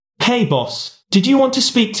Hey boss, did you want to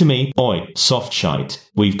speak to me? Oi, soft shite,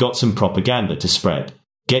 we've got some propaganda to spread.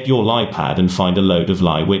 Get your lie pad and find a load of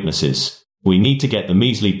lie witnesses. We need to get the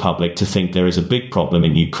measly public to think there is a big problem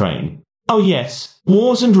in Ukraine. Oh yes,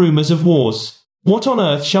 wars and rumors of wars. What on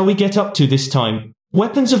earth shall we get up to this time?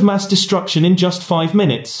 Weapons of mass destruction in just 5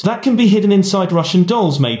 minutes. That can be hidden inside Russian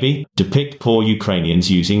dolls maybe. Depict poor Ukrainians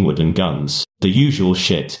using wooden guns. The usual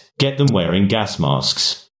shit. Get them wearing gas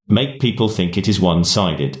masks. Make people think it is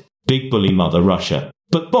one-sided. Big bully mother Russia.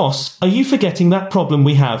 But boss, are you forgetting that problem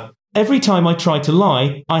we have? Every time I try to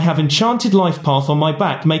lie, I have enchanted life path on my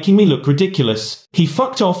back making me look ridiculous. He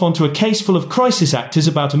fucked off onto a case full of crisis actors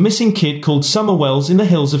about a missing kid called Summer Wells in the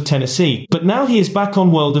hills of Tennessee. But now he is back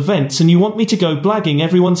on world events and you want me to go blagging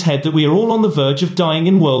everyone's head that we are all on the verge of dying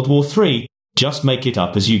in World War III. Just make it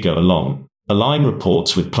up as you go along. Align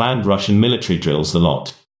reports with planned Russian military drills the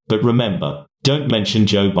lot. But remember, don't mention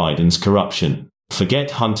Joe Biden's corruption.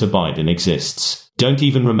 Forget Hunter Biden exists. Don't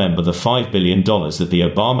even remember the $5 billion that the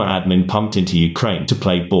Obama admin pumped into Ukraine to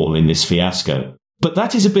play ball in this fiasco. But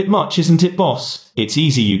that is a bit much, isn't it, boss? It's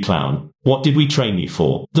easy, you clown. What did we train you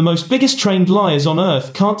for? The most biggest trained liars on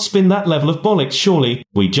earth can't spin that level of bollocks, surely.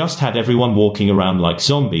 We just had everyone walking around like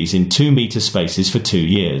zombies in 2-meter spaces for 2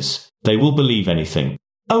 years. They will believe anything.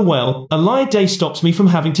 Oh well, a lie a day stops me from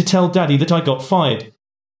having to tell daddy that I got fired.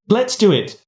 Let's do it.